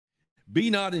Be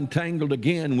not entangled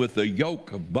again with the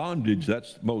yoke of bondage.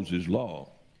 That's Moses' law.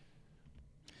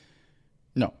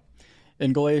 No.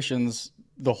 In Galatians,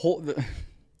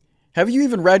 have you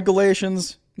even read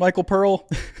Galatians, Michael Pearl?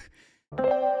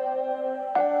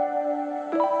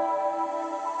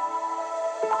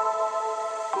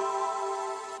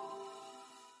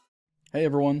 Hey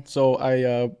everyone, so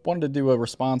I wanted to do a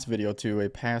response video to a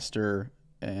pastor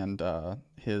and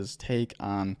his take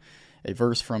on a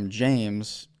verse from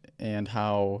James and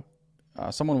how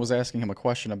someone was asking him a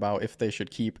question about if they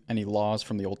should keep any laws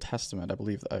from the Old Testament. I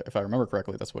believe, if I remember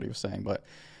correctly, that's what he was saying, but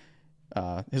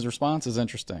his response is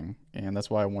interesting, and that's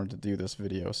why I wanted to do this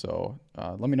video. So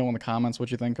let me know in the comments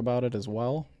what you think about it as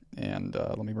well, and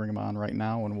let me bring him on right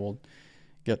now and we'll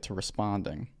get to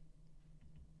responding.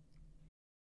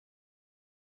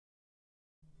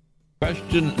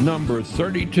 Question number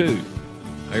 32.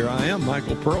 Here I am,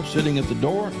 Michael Pearl, sitting at the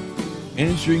door,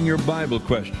 answering your Bible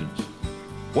questions.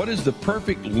 What is the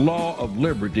perfect law of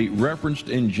liberty referenced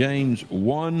in James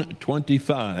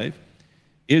 1:25?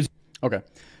 Okay,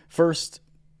 first,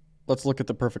 let's look at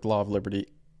the perfect law of liberty.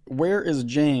 Where is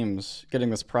James getting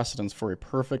this precedence for a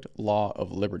perfect law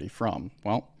of liberty from?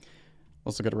 Well,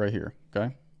 let's look at it right here,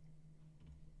 okay?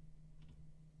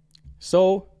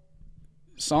 So,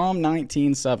 Psalm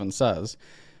 19:7 says,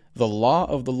 "The law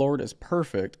of the Lord is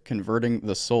perfect, converting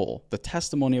the soul. The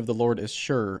testimony of the Lord is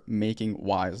sure, making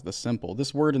wise the simple."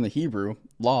 This word in the Hebrew,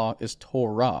 law, is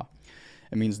Torah.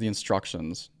 It means the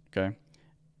instructions, okay?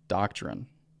 Doctrine.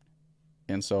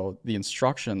 And so the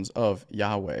instructions of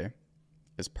Yahweh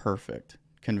is perfect,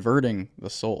 converting the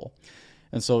soul.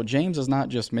 And so James is not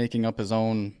just making up his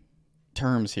own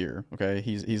terms here, okay?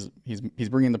 He's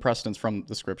bringing the precedence from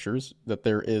the scriptures that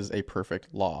there is a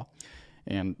perfect law.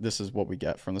 And this is what we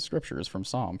get from the scriptures, from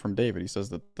from David. He says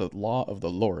that the law of the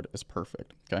Lord is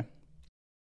perfect, okay?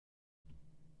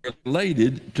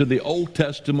 Related to the Old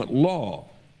Testament law.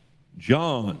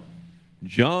 John,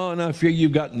 I fear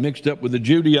you've gotten mixed up with the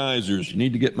Judaizers. You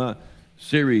need to get my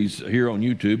series here on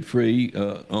YouTube free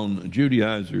on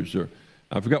Judaizers, or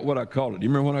I forgot what I called it. Do you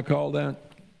remember what I called that?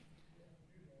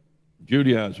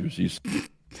 Judaizers.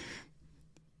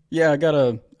 Yeah, I got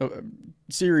a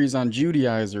series on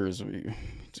Judaizers.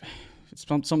 It's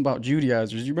something about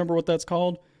Judaizers. You remember what that's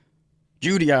called?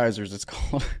 Judaizers, it's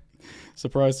called.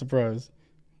 Surprise, surprise.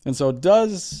 And so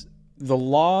does the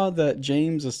law that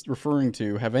James is referring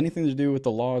to have anything to do with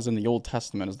the laws in the Old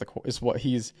Testament is what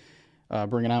he's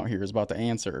bringing out here, is about the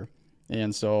answer.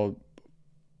 And so,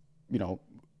 you know,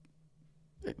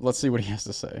 let's see what he has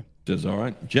to say. Says, all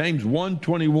right, James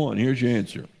 1:21, here's your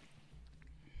answer.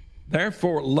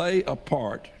 Therefore lay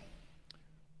apart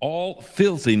all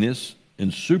filthiness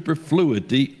and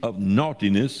superfluity of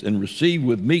naughtiness, and receive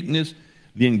with meekness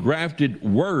the engrafted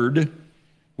word,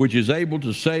 which is able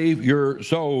to save your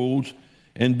souls.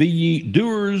 And be ye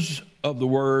doers of the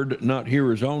word, not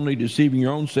hearers only, deceiving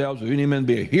your own selves. If any man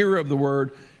be a hearer of the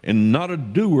word and not a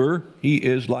doer, he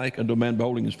is like unto a man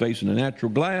beholding his face in a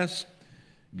natural glass,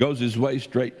 goes his way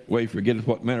straightway, forgetteth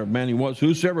what manner of man he was.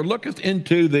 Whosoever looketh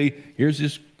into the, here's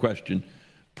this question,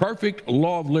 perfect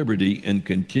law of liberty, and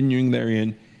continuing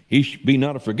therein, he be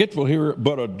not a forgetful hearer,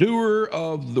 but a doer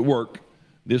of the work.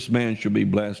 This man shall be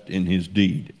blessed in his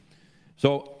deed.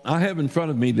 So I have in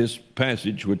front of me this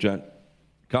passage, which I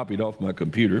copied off my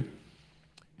computer,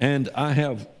 and I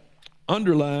have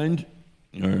underlined,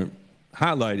 or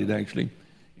highlighted actually,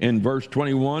 in verse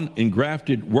 21,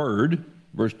 engrafted word.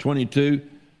 Verse 22,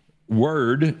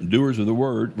 word, doers of the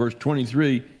word. Verse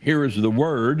 23, hearers of the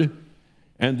word.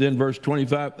 And then verse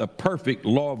 25, the perfect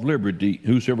law of liberty,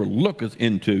 whosoever looketh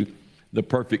into the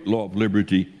perfect law of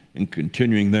liberty, and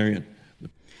continuing therein.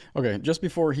 Okay, just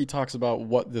before he talks about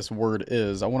what this word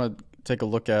is, I want to take a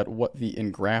look at what the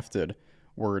engrafted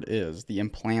word is, the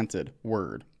implanted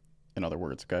word, in other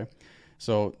words, okay?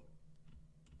 So,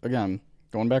 again,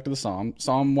 going back to the Psalm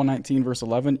 119, verse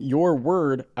 11, your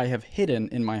word I have hidden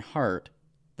in my heart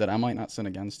that I might not sin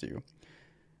against you.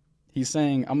 He's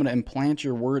saying, I'm going to implant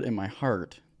your word in my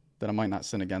heart that I might not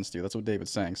sin against you. That's what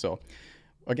David's saying. So,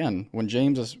 again, when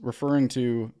James is referring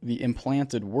to the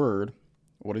implanted word,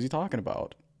 what is he talking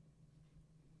about?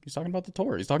 He's talking about the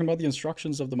Torah. He's talking about the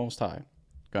instructions of the Most High.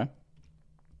 Okay?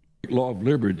 The law of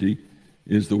liberty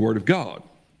is the Word of God.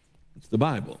 It's the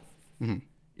Bible. Mm-hmm.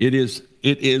 It is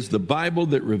the Bible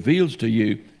that reveals to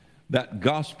you that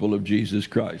gospel of Jesus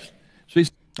Christ. So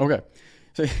okay.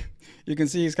 So you can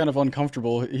see he's kind of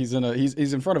uncomfortable. He's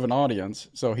in front of an audience,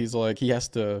 so he's like, he has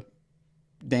to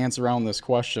dance around this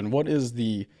question. What is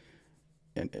the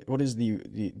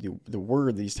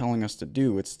word that he's telling us to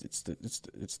do? It's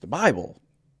the Bible.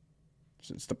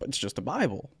 It's just the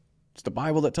Bible. It's the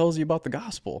Bible that tells you about the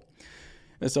gospel.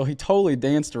 And so he totally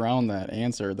danced around that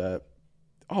answer that,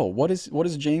 oh, what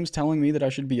is James telling me that I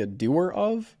should be a doer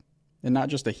of and not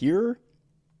just a hearer?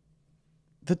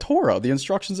 The Torah, the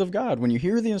instructions of God. When you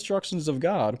hear the instructions of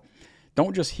God,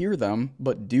 don't just hear them,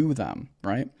 but do them,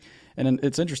 right? And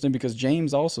it's interesting because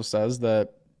James also says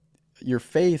that your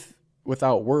faith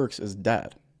without works is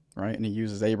dead, right? And he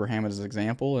uses Abraham as an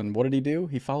example. And what did he do?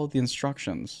 He followed the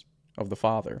instructions of the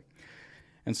Father.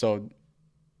 And so,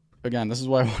 again, this is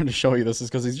why I wanted to show you this, is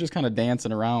because he's just kind of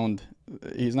dancing around.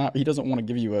 He doesn't want to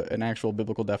give you an actual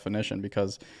biblical definition,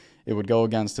 because it would go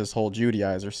against his whole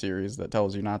Judaizer series that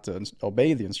tells you not to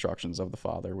obey the instructions of the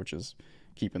Father, which is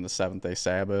keeping the seventh-day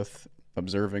Sabbath,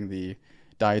 observing the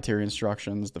dietary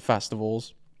instructions, the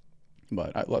festivals.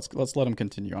 But let's let him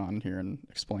continue on here and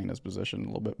explain his position a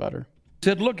little bit better. He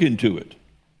said, look into it.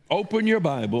 Open your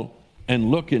Bible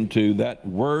and look into that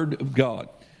Word of God.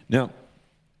 Now,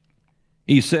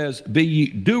 he says, be ye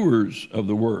doers of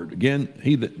the word. Again,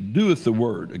 he that doeth the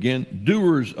word. Again,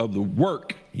 doers of the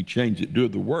work. He changed it.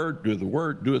 Doeth the word, doeth the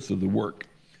word, doeth of the work.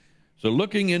 So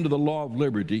looking into the law of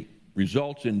liberty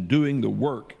results in doing the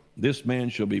work. This man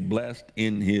shall be blessed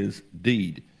in his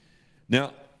deed.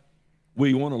 Now,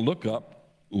 we want to look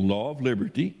up law of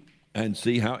liberty and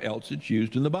see how else it's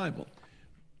used in the Bible,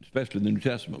 especially in the New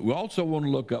Testament. We also want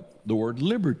to look up the word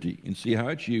liberty and see how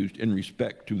it's used in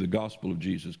respect to the gospel of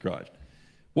Jesus Christ.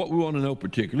 What we want to know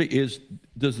particularly is,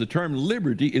 does the term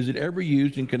liberty, is it ever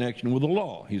used in connection with the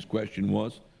law? His question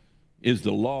was, is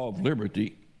the law of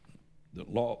liberty, the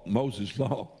law, Moses'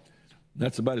 law?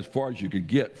 That's about as far as you could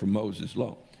get from Moses'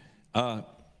 law.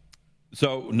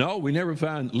 So, no, we never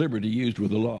find liberty used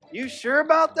with the law. You sure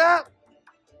about that?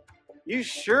 You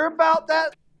sure about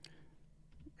that?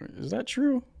 Is that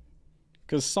true?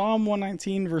 Because Psalm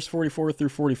 119, verse 44 through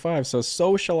 45 says,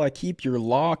 so shall I keep your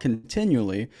law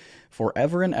continually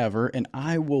forever and ever, and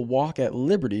I will walk at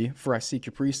liberty, for I seek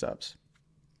your precepts.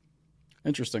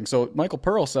 Interesting. So Michael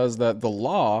Pearl says that the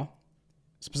law,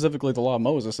 specifically the law of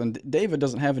Moses, and David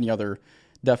doesn't have any other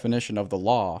definition of the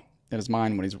law in his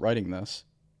mind when he's writing this.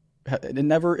 It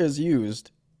never is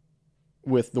used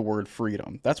with the word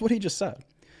freedom. That's what he just said.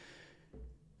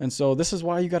 And so this is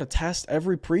why you got to test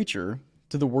every preacher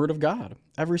to the word of God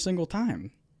every single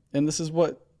time. And this is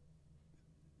what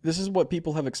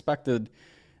people have expected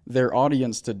their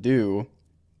audience to do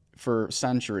for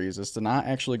centuries, is to not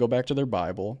actually go back to their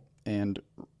Bible and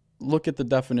look at the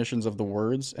definitions of the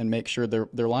words and make sure they're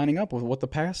lining up with what the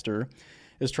pastor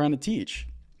is trying to teach.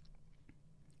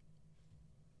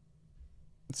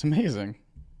 It's amazing.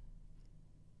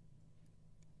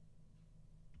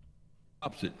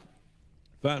 Opposite.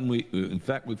 In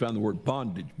fact, we found the word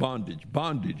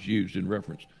bondage used in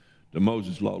reference to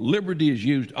Moses' law. Liberty is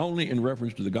used only in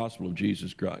reference to the gospel of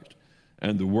Jesus Christ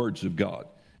and the words of God.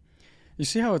 You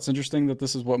see how it's interesting that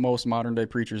this is what most modern day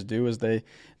preachers do, is they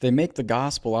make the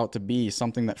gospel out to be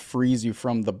something that frees you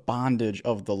from the bondage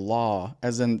of the law,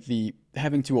 as in the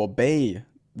having to obey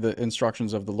the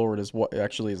instructions of the Lord is what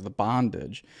actually is the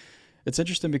bondage. It's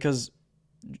interesting because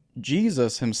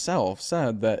Jesus himself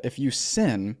said that if you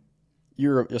sin,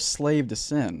 you're a slave to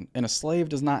sin, and a slave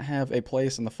does not have a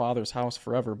place in the Father's house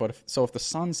forever. But if the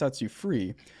Son sets you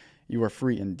free, you are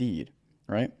free indeed,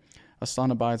 right? A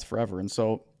son abides forever. And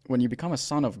so when you become a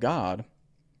son of God,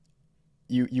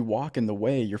 you walk in the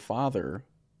way your Father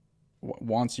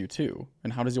wants you to.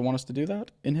 And how does he want us to do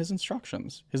that? In his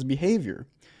instructions, his behavior.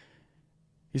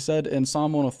 He said in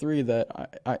Psalm 103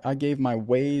 that I gave my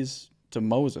ways to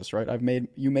Moses, right?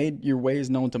 You made your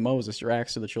ways known to Moses, your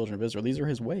acts to the children of Israel. These are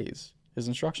his ways. His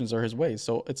instructions are his ways.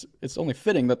 So it's only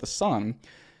fitting that the Son,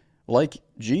 like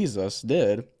Jesus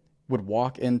did, would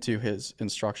walk into his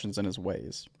instructions and his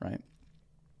ways, right?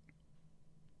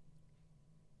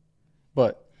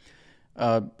 But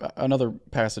another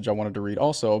passage I wanted to read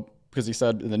also, because he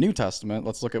said in the New Testament,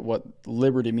 let's look at what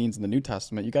liberty means in the New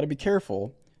Testament. You got to be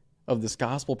careful of this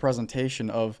gospel presentation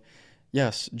of,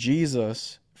 yes,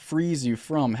 Jesus frees you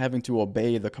from having to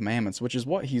obey the commandments, which is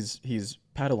what he's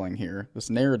peddling here, this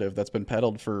narrative that's been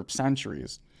peddled for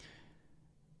centuries.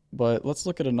 But let's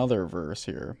look at another verse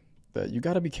here that you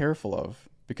got to be careful of,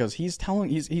 because he's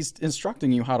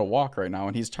instructing you how to walk right now,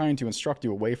 and he's trying to instruct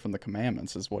you away from the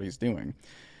commandments is what he's doing.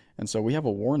 And so we have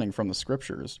a warning from the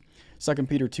scriptures. 2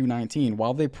 Peter 2:19,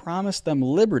 while they promise them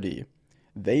liberty,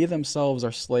 they themselves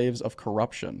are slaves of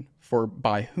corruption, for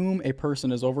by whom a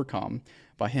person is overcome,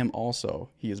 by him also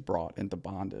he is brought into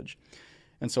bondage.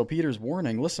 And so Peter's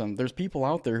warning, listen, there's people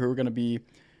out there who are going to be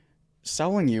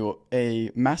selling you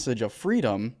a message of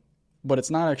freedom, but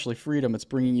it's not actually freedom, it's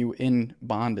bringing you in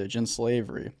bondage, in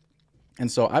slavery.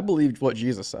 And so I believe what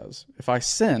Jesus says. If I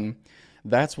sin,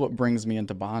 that's what brings me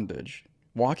into bondage.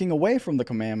 Walking away from the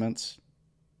commandments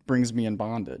brings me in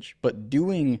bondage. But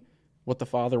doing what the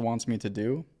Father wants me to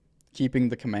do, keeping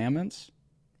the commandments,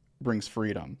 brings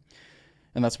freedom.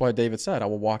 And that's why David said, I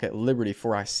will walk at liberty,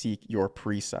 for I seek your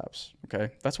precepts.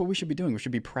 Okay? That's what we should be doing. We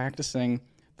should be practicing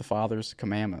the Father's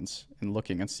commandments and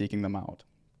looking and seeking them out.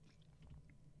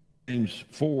 James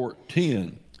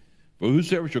 4:10. For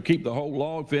whosoever shall keep the whole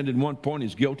law, offended in one point,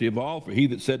 is guilty of all. For he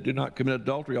that said, do not commit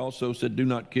adultery, also said, do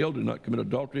not kill, do not commit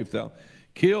adultery. If thou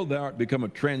kill, thou art become a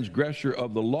transgressor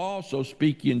of the law. So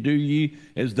speak ye and do ye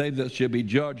as they that shall be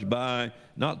judged by,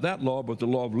 not that law, but the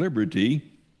law of liberty.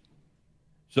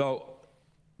 So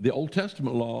the Old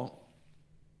Testament law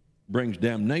brings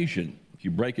damnation. If you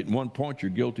break it in one point,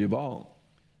 you're guilty of all.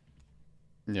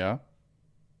 Yeah.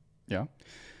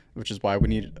 Which is why we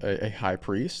need a high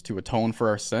priest to atone for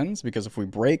our sins, because if we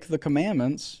break the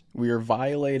commandments, we are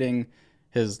violating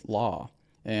his law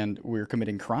and we're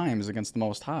committing crimes against the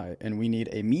Most High, and we need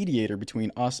a mediator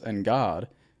between us and God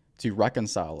to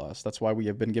reconcile us. That's why we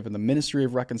have been given the ministry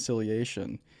of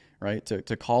reconciliation, right?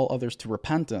 To call others to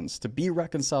repentance, to be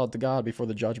reconciled to God before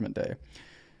the judgment day.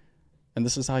 And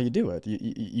this is how you do it.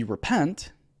 You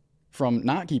repent from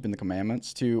not keeping the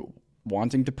commandments to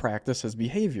wanting to practice his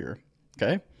behavior,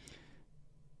 okay?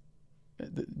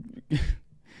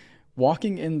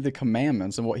 Walking in the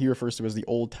commandments and what he refers to as the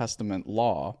Old Testament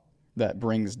law that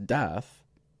brings death,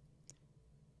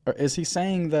 is he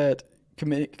saying that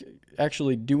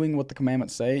actually doing what the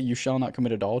commandments say, you shall not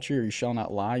commit adultery, or you shall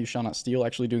not lie, you shall not steal,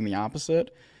 actually doing the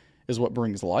opposite is what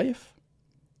brings life?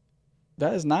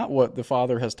 That is not what the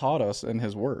Father has taught us in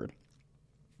his word.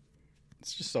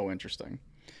 It's just so interesting.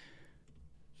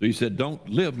 So he said, don't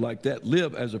live like that.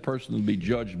 Live as a person to be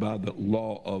judged by the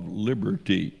law of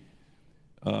liberty.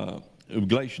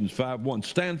 Galatians 5:1,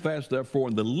 stand fast, therefore,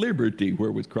 in the liberty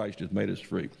wherewith Christ hath made us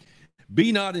free.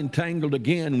 Be not entangled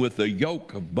again with the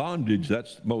yoke of bondage.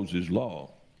 That's Moses'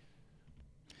 law.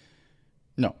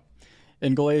 No.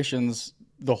 In Galatians,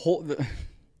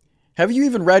 have you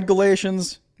even read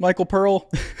Galatians, Michael Pearl?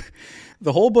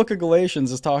 The whole book of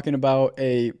Galatians is talking about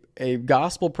a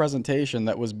gospel presentation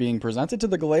that was being presented to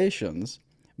the Galatians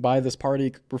by this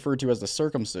party referred to as the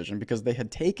circumcision, because they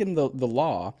had taken the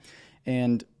law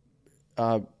and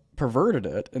perverted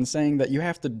it and saying that you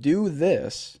have to do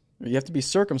this, you have to be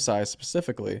circumcised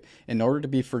specifically in order to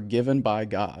be forgiven by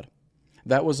God.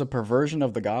 That was a perversion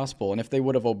of the gospel. And if they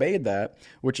would have obeyed that,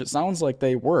 which it sounds like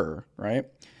they were, right?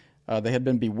 They had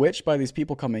been bewitched by these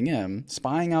people coming in,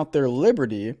 spying out their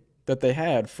liberty that they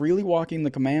had, freely walking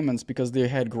the commandments because they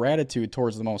had gratitude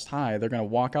towards the Most High. They're going to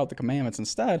walk out the commandments.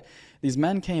 Instead, these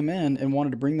men came in and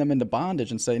wanted to bring them into bondage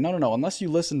and say, no, unless you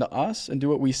listen to us and do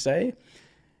what we say,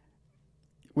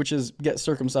 which is get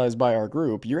circumcised by our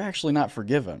group, you're actually not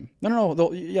forgiven.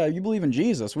 No, yeah, you believe in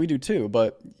Jesus, we do too,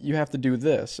 but you have to do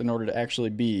this in order to actually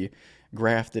be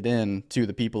grafted in to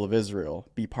the people of Israel,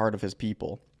 be part of his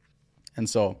people. And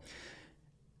so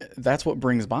that's what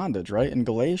brings bondage, right? In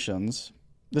Galatians,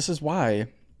 this is why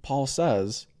Paul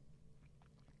says,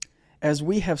 as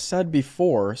we have said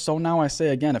before, so now I say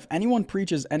again, if anyone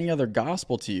preaches any other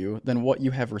gospel to you than what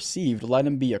you have received, let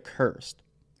him be accursed.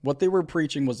 What they were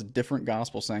preaching was a different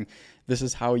gospel, saying, this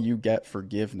is how you get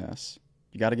forgiveness.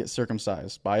 You got to get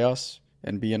circumcised by us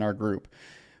and be in our group.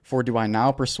 For do I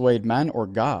now persuade men or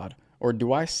God? Or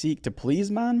do I seek to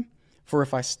please men? For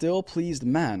if I still pleased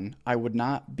men, I would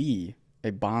not be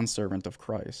a bondservant of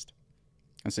Christ.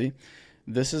 And see,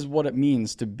 this is what it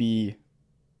means to be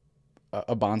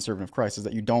a bondservant of Christ, is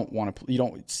that you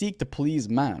don't seek to please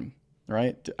men,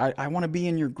 right? I want to be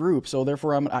in your group, so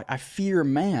therefore I fear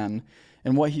man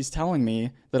and what he's telling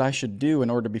me that I should do in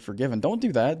order to be forgiven. Don't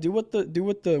do that. Do what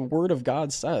the Word of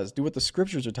God says. Do what the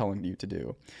Scriptures are telling you to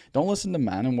do. Don't listen to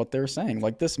men and what they're saying,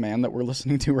 like this man that we're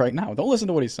listening to right now. Don't listen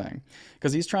to what he's saying,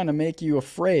 because he's trying to make you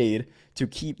afraid to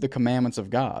keep the commandments of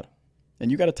God,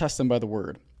 and you got to test them by the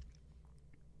Word.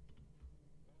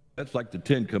 That's like the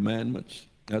 10 Commandments.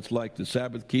 That's like the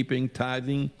Sabbath keeping,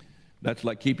 tithing. That's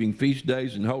like keeping feast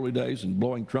days and holy days and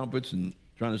blowing trumpets and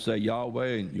trying to say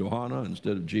Yahweh and Johanna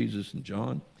instead of Jesus and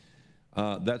John.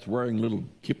 That's wearing little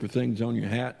kipper things on your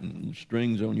hat and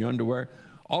strings on your underwear.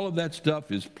 All of that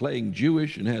stuff is playing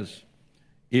Jewish and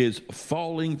is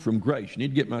falling from grace. You need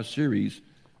to get my series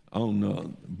on the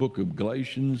book of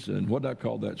Galatians, and what did I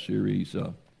call that series?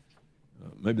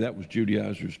 Maybe that was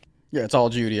Judaizers. Yeah, it's all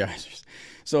Judaizers.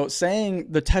 So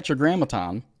saying the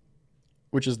Tetragrammaton,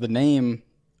 which is the name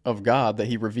of God that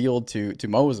he revealed to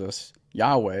Moses,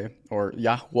 Yahweh or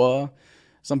Yahweh,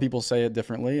 some people say it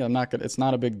differently. It's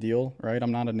not a big deal, right?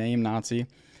 I'm not a name Nazi,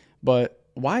 but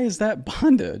why is that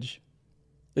bondage?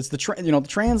 It's the the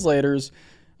translators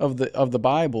of the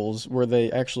Bibles, where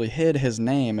they actually hid his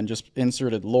name and just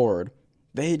inserted Lord.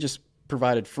 They just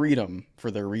provided freedom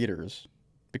for their readers,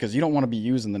 because you don't want to be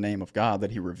using the name of God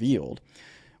that he revealed.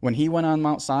 When he went on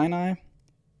Mount Sinai,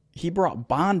 he brought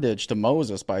bondage to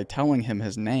Moses by telling him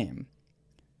his name.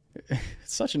 It's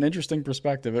such an interesting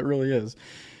perspective. It really is.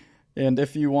 And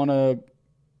if you want to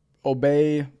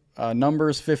obey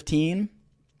Numbers 15,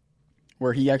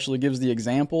 where he actually gives the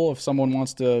example, if someone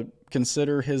wants to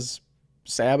consider his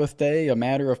Sabbath day a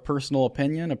matter of personal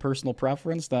opinion, a personal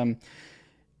preference, then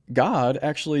God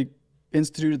actually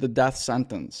instituted the death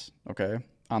sentence, okay,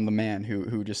 on the man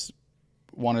who just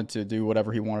wanted to do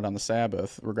whatever he wanted on the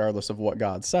Sabbath, regardless of what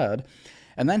God said.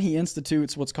 And then he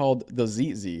institutes what's called the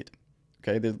tzitzit,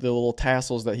 okay, the little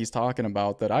tassels that he's talking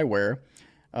about that I wear.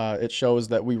 It shows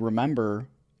that we remember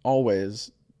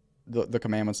always the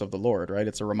commandments of the Lord, right?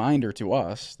 It's a reminder to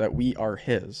us that we are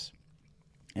his.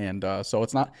 And so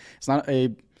it's not a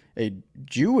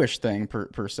Jewish thing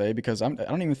per se, because I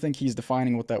don't even think he's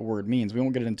defining what that word means. We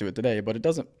won't get into it today, but it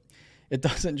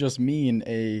doesn't just mean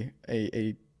a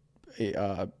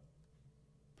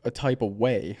type of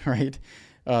way, right?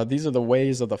 These are the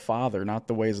ways of the Father, not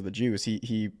the ways of the Jews.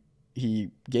 He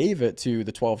gave it to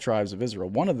the 12 tribes of Israel.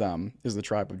 One of them is the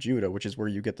tribe of Judah, which is where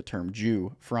you get the term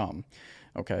Jew from,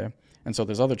 okay? And so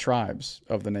there's other tribes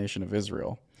of the nation of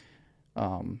Israel.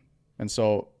 And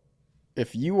so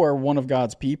if you are one of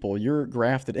God's people, you're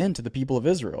grafted into the people of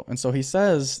Israel. And so he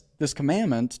says this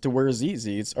commandment to wear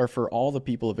tzitzits are for all the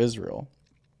people of Israel,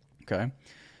 okay?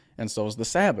 And so is the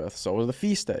Sabbath, so are the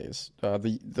feast days.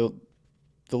 The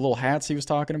little hats he was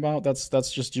talking about, that's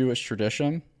just Jewish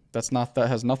tradition. That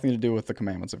has nothing to do with the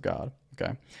commandments of God,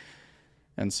 okay?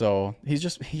 And so he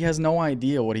has no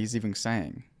idea what he's even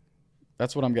saying.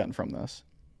 That's what I'm getting from this.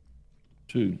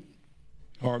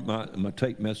 Or my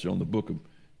tape message on the book of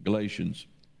Galatians.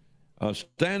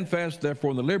 Stand fast,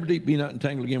 therefore, in the liberty, be not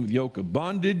entangled again with yoke of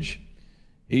bondage.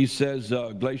 He says,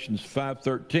 Galatians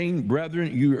 5:13,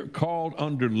 brethren, you are called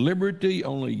under liberty,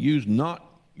 only use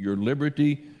not your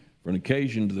liberty for an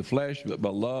occasion to the flesh, but by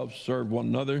love serve one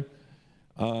another.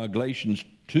 Galatians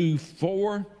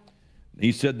 2:4,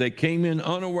 he said they came in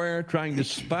unaware, trying to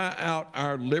spy out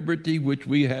our liberty, which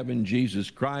we have in Jesus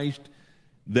Christ.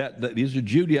 That these are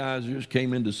Judaizers,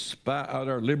 came in to spy out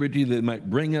our liberty that might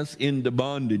bring us into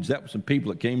bondage. That was some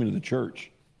people that came into the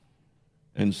church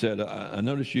and said, I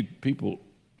notice you people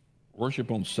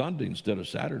worship on Sunday instead of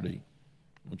Saturday.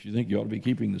 Don't you think you ought to be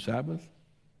keeping the Sabbath?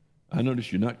 I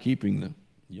notice you're not keeping the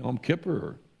Yom Kippur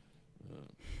or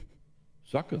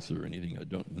Succoth or anything.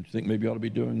 Don't you think maybe you ought to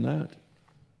be doing that?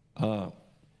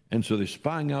 And so they're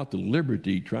spying out the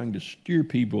liberty, trying to steer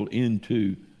people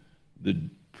into the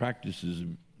practices of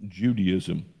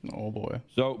Judaism. Oh boy.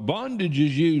 So bondage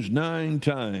is used 9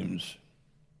 times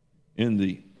in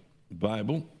the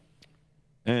Bible,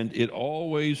 and it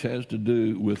always has to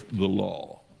do with the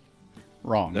law.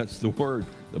 Wrong. That's the word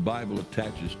the Bible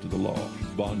attaches to the law,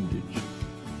 bondage.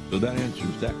 So that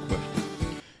answers that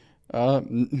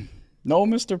question. No,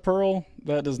 Mr. Pearl,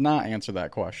 that does not answer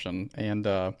that question. And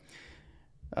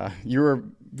you're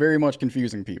very much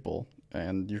confusing people,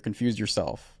 and you're confused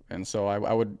yourself. And so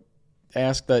I would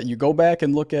ask that you go back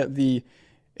and look at the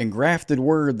engrafted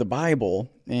word, the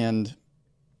Bible, and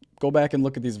go back and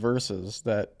look at these verses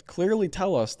that clearly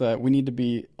tell us that we need to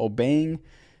be obeying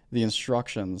the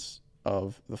instructions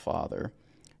of the Father.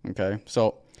 Okay,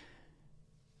 so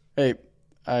hey,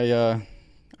 I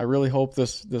really hope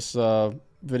this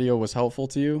video was helpful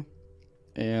to you,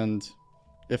 and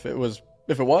if it was,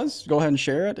 go ahead and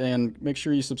share it, and make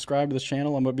sure you subscribe to this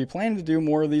channel. I'm going to be planning to do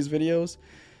more of these videos.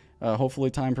 Hopefully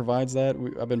time provides that.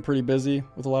 I've been pretty busy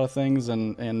with a lot of things,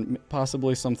 and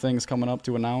possibly some things coming up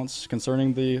to announce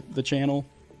concerning the channel.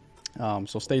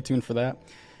 So stay tuned for that.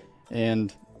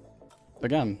 And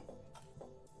again,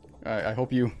 I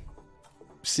hope you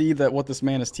see that what this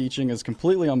man is teaching is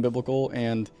completely unbiblical,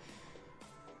 and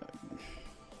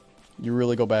you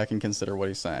really go back and consider what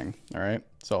he's saying. All right?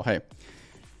 So, hey,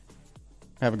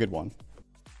 have a good one.